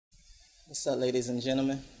What's up, ladies and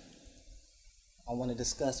gentlemen? I want to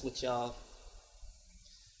discuss with y'all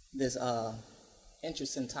this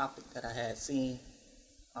interesting topic that I had seen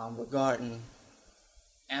regarding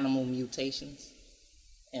animal mutations.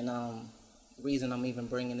 And the reason I'm even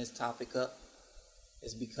bringing this topic up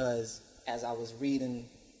is because as I was reading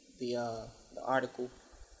the article,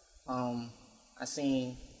 I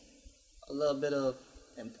seen a little bit of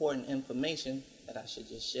important information that I should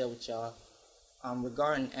just share with y'all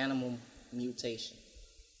regarding animal mutation.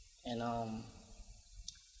 And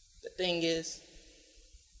the thing is,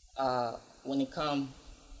 when it comes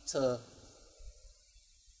to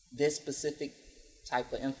this specific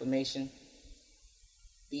type of information,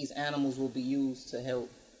 these animals will be used to help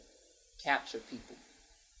capture people,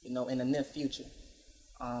 in the near future,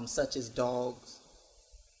 such as dogs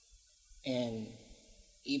and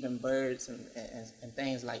even birds and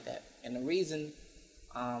things like that. And the reason,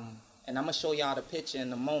 and I'm going to show y'all the picture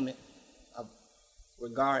in a moment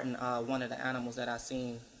regarding one of the animals that I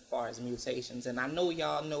seen as far as mutations. And I know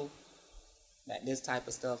y'all know that this type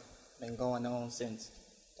of stuff been going on since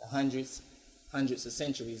the hundreds of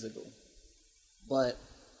centuries ago. But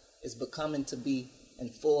it's becoming to be in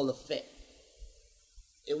full effect.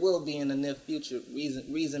 It will be in the near future.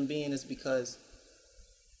 Reason being is because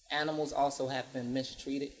animals also have been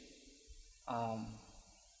mistreated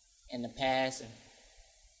in the past, and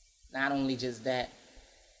not only just that,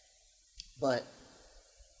 but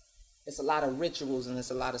it's a lot of rituals and it's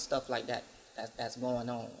a lot of stuff like that's going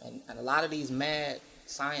on. And a lot of these mad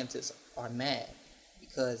scientists are mad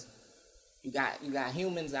because you got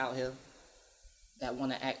humans out here that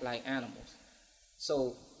want to act like animals.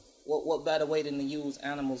 So what better way than to use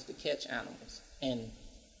animals to catch animals and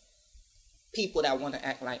people that want to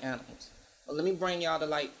act like animals? Well, let me bring y'all to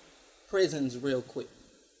like prisons real quick.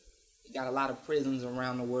 You got a lot of prisons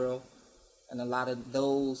around the world, and a lot of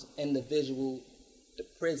those individuals, the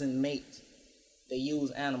prison mates, they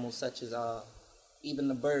use animals such as even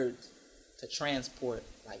the birds to transport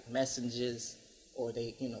like messengers, or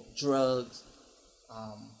they drugs,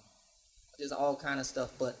 just all kind of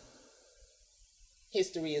stuff. But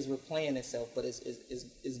history is replaying itself, but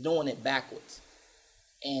it's doing it backwards.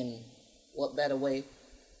 And what better way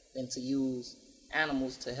than to use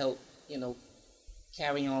animals to help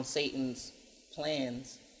carry on Satan's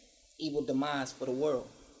plans, evil demise for the world?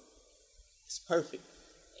 It's perfect.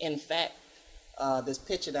 In fact, this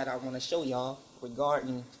picture that I want to show y'all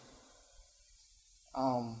regarding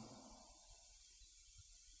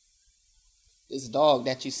this dog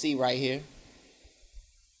that you see right here,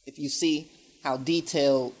 if you see how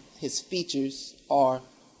detailed his features are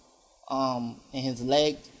in his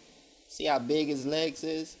legs, see how big his legs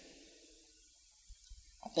is?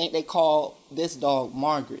 I think they call this dog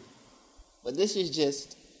Margaret, but this is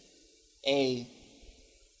just a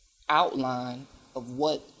outline of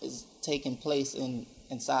what is taking place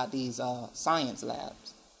inside these science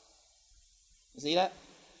labs. You see that?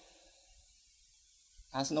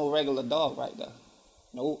 That's no regular dog right there.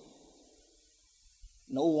 No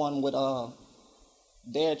one would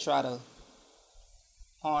dare try to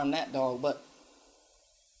harm that dog. But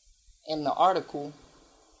in the article,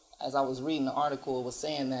 as I was reading the article, it was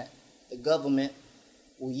saying that the government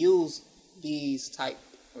will use these type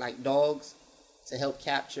like dogs to help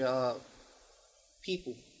capture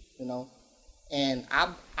people, and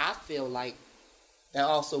I feel like they're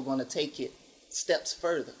also going to take it steps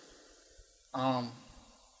further,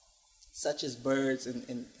 such as birds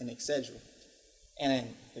and etc.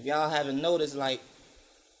 And if y'all haven't noticed, like,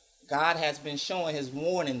 God has been showing his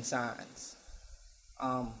warning signs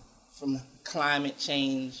from climate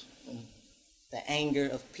change, from the anger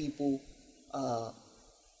of people,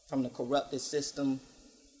 from the corrupted system,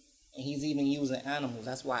 and he's even using animals.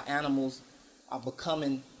 That's why animals are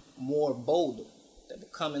becoming more bolder. They're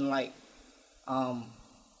becoming like,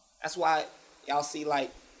 that's why y'all see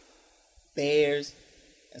like bears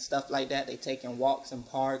and stuff like that. They taking walks in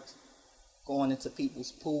parks, going into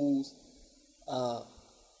people's pools.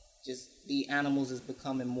 Just the animals is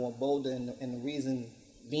becoming more bolder, and the reason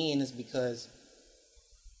being is because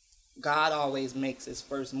God always makes his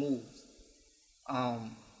first moves,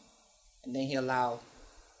 and then he allow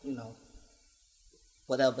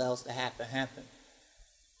whatever else to happen.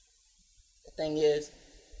 The thing is,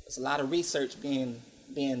 there's a lot of research being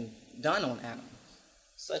done on animals,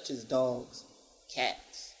 such as dogs,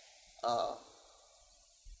 cats,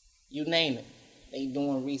 you name it. They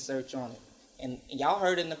doing research on it. And y'all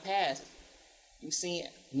heard in the past, you've seen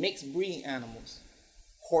mixed breed animals,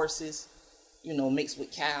 horses, mixed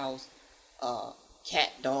with cows, cat,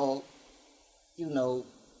 dog,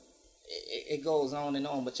 it goes on and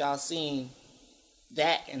on. But y'all seen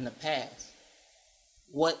that in the past.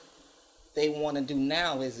 What they want to do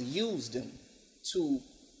now is use them to,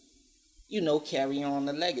 carry on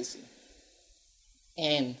the legacy.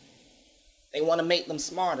 And they want to make them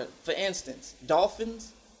smarter. For instance,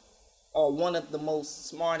 dolphins are one of the most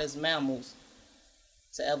smartest mammals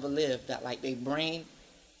to ever live. That like their brain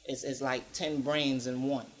is like 10 brains in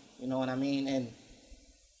one. You know what I mean? And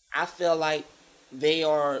I feel like they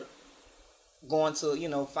are going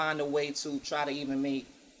to, find a way to try to even make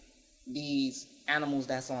these animals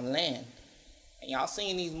that's on land. And y'all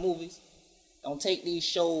seen these movies. Don't take these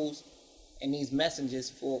shows and these messages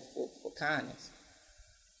for kindness.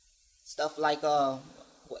 Stuff like the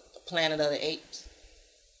Planet of the Apes,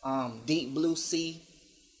 Deep Blue Sea,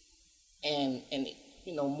 and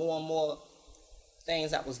more and more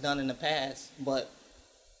things that was done in the past. But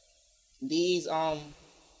these and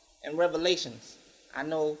Revelations, I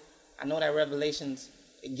know that Revelations,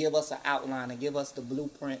 it give us an outline, it give us the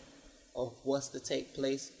blueprint of what's to take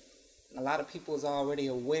place. And a lot of people is already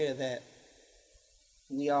aware that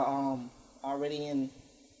we are already in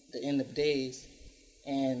the end of days,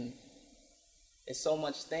 and there's so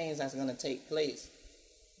much things that's going to take place.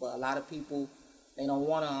 But a lot of people, they don't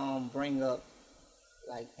want to bring up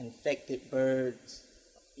like infected birds,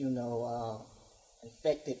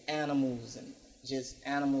 infected animals, and just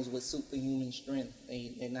animals with superhuman strength.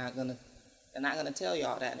 They're not gonna tell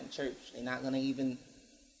y'all that in church. They're not gonna even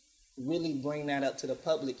really bring that up to the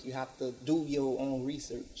public. You have to do your own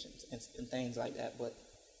research and things like that. But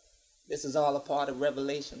this is all a part of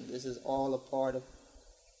Revelation. This is all a part of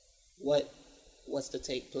what's to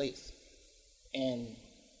take place. And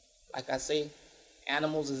like I say,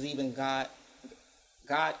 animals is even God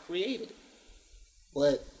created it.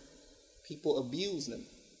 But people abuse them.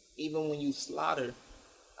 Even when you slaughter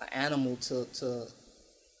an animal to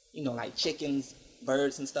like chickens,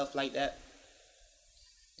 birds, and stuff like that,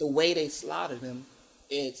 the way they slaughter them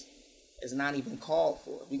is not even called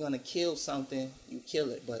for. If you're going to kill something, you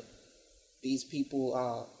kill it. But these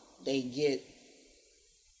people, they get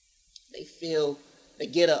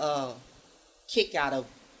a kick out of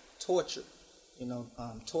torture,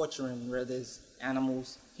 torturing, whether it's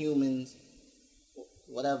animals, humans,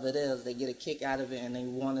 whatever it is. They get a kick out of it, and they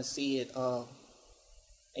want to see it.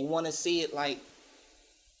 They want to see it like,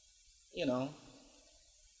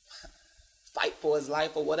 fight for his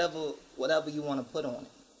life or whatever you want to put on it.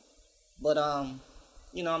 But I'm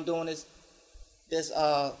doing this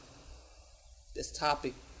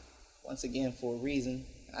topic once again for a reason.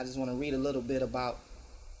 I just want to read a little bit about,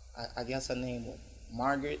 I guess her name was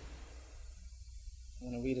Margaret. I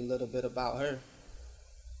want to read a little bit about her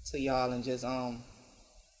to y'all and just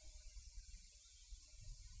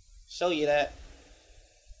show you that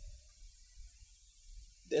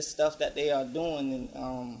this stuff that they are doing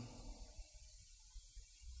and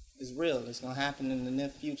is real. It's gonna happen in the near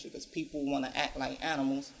future because people want to act like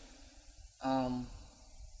animals.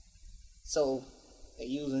 So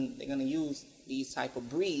they're gonna use these type of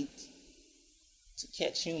breeds to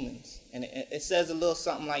catch humans. And it says a little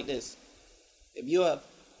something like this: If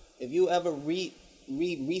you ever read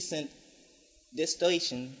recent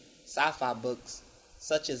dystopian sci-fi books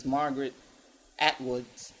such as Margaret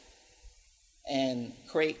Atwood's and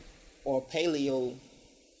Crate or Paleo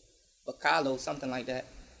Bacalo, something like that.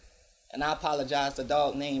 And I apologize, the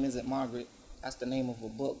dog name isn't Margaret. That's the name of a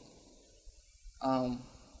book.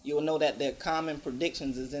 You will know that their common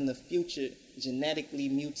predictions is in the future, genetically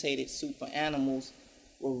mutated super animals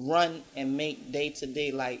will run and make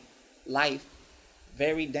day-to-day life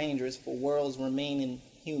very dangerous for world's remaining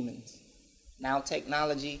humans. Now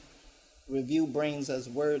technology review brings us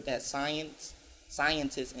word that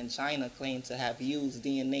scientists in China claim to have used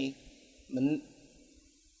DNA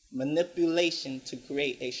manipulation to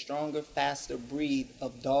create a stronger, faster breed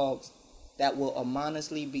of dogs that will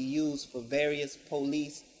anonymously be used for various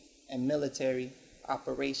police and military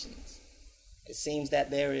operations. It seems that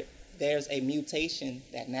there's a mutation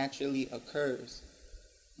that naturally occurs,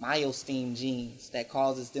 myostin genes, that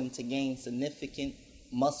causes them to gain significant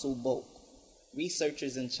muscle bulk.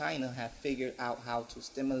 Researchers in China have figured out how to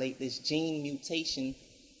stimulate this gene mutation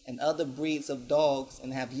in other breeds of dogs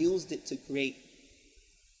and have used it to create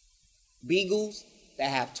beagles that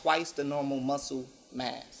have twice the normal muscle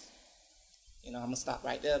mass. I'm gonna stop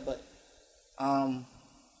right there, but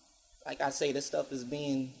like I say, this stuff is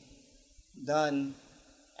being done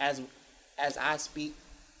as I speak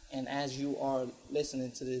and as you are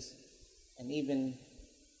listening to this, and even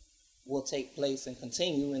will take place and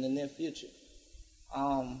continue in the near future.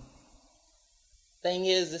 Thing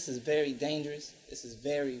is, this is very dangerous. This is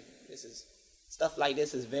stuff like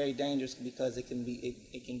this is very dangerous because it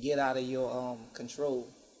can get out of your control,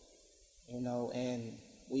 and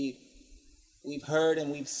we've heard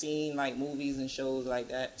and we've seen like movies and shows like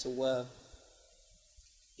that to where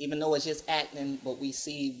even though it's just acting, but we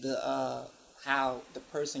see the how the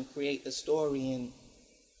person create the story, and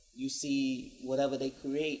you see whatever they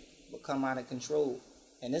create become out of control.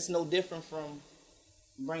 And it's no different from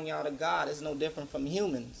bring y'all to God. It's no different from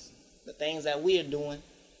humans. The things that we are doing,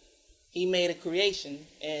 he made a creation,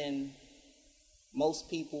 and most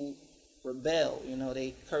people rebel.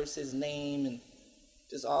 They curse his name and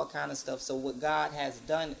just all kind of stuff. So what God has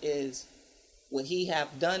done is, what he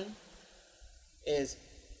have done is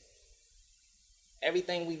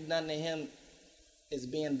everything we've done to him is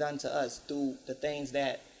being done to us through the things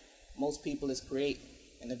that most people is creating.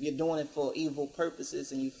 And if you're doing it for evil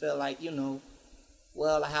purposes and you feel like,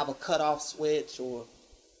 well, I have a cutoff switch, or,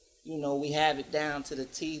 we have it down to the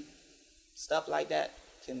teeth, stuff like that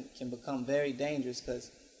can become very dangerous.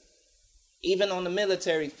 Because even on the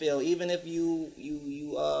military field, even if you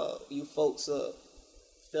folks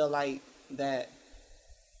feel like that,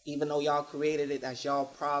 even though y'all created it, that's y'all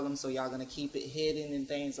problem, so y'all gonna keep it hidden and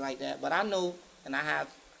things like that. But I know, and I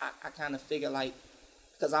kind of figure, like,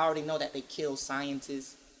 because I already know that they kill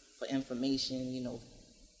scientists for information,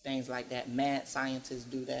 things like that. Mad scientists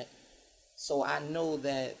do that. So I know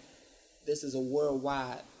that this is a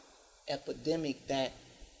worldwide epidemic that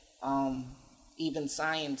even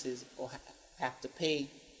scientists will have to pay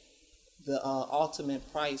the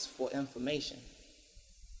ultimate price for information.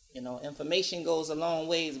 Information goes a long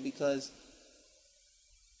ways because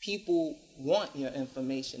people want your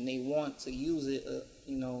information. They want to use it,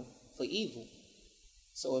 for evil.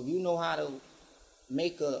 So if you know how to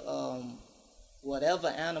make a whatever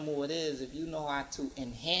animal it is, if you know how to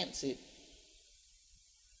enhance it,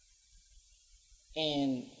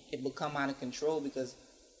 and it become out of control, because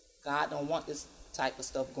God don't want this type of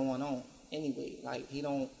stuff going on anyway. Like, he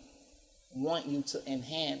don't want you to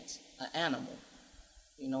enhance an animal.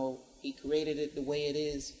 He created it the way it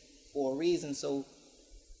is for a reason. So,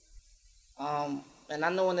 and I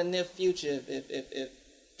know in the near future, if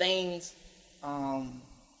things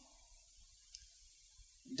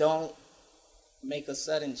don't make a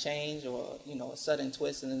sudden change, or a sudden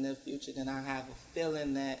twist in the near future, then I have a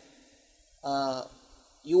feeling that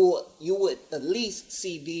you would at least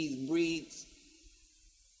see these breeds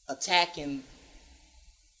attacking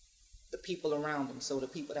the people around them. So the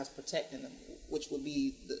people that's protecting them, which would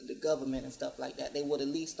be the government and stuff like that, they would at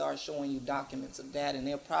least start showing you documents of that, and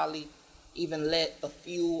they'll probably even let a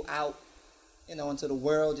few out, into the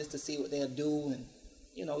world just to see what they'll do. And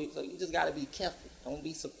so you just got to be careful. Don't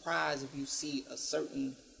be surprised if you see a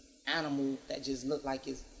certain animal that just look like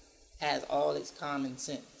it has all its common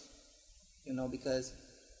sense, because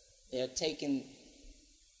they're taking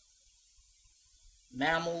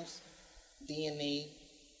mammals DNA,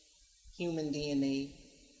 human DNA,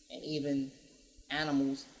 and even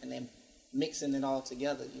animals, and then mixing it all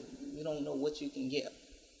together. You don't know what you can get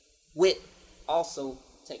with also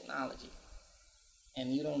technology,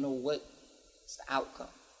 and you don't know what's the outcome.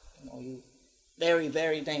 You very,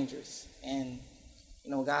 very dangerous. And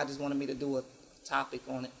God just wanted me to do a topic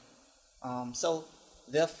on it. So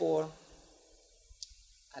therefore,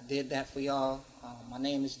 I did that for y'all. My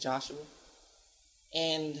name is Joshua,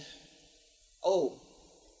 and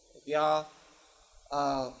if y'all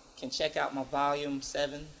can check out my Volume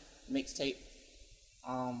 7 mixtape.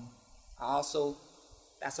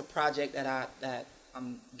 That's a project that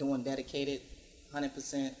I'm doing dedicated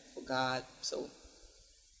 100% for God. So,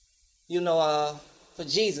 for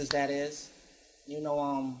Jesus, that is.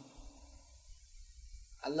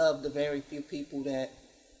 I love the very few people that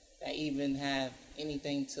even have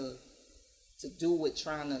anything to do with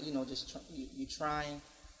trying to, you're trying.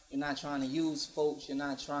 You're not trying to use folks. You're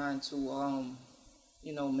not trying to,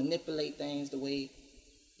 manipulate things the way,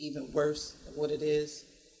 even worse than what it is.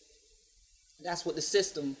 That's what the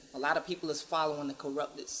system, a lot of people is following the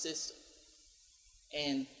corrupted system.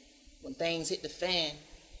 And when things hit the fan,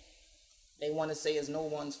 they want to say it's no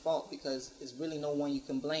one's fault, because it's really no one you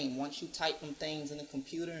can blame. Once you type them things in the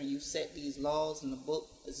computer and you set these laws in the book,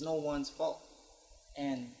 it's no one's fault.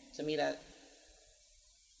 And to me that,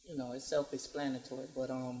 it's self-explanatory. But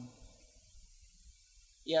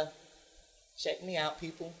yeah, check me out,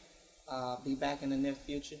 people. Be back in the near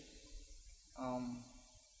future.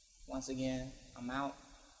 Once again, I'm out.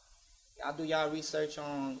 Y'all do y'all research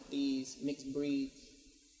on these mixed breeds,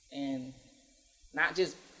 and not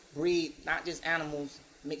just animals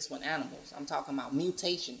mixed with animals. I'm talking about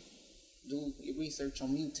mutation. Do your research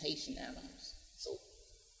on mutation animals. So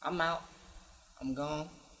I'm out. I'm gone.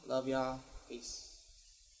 Love y'all. Peace.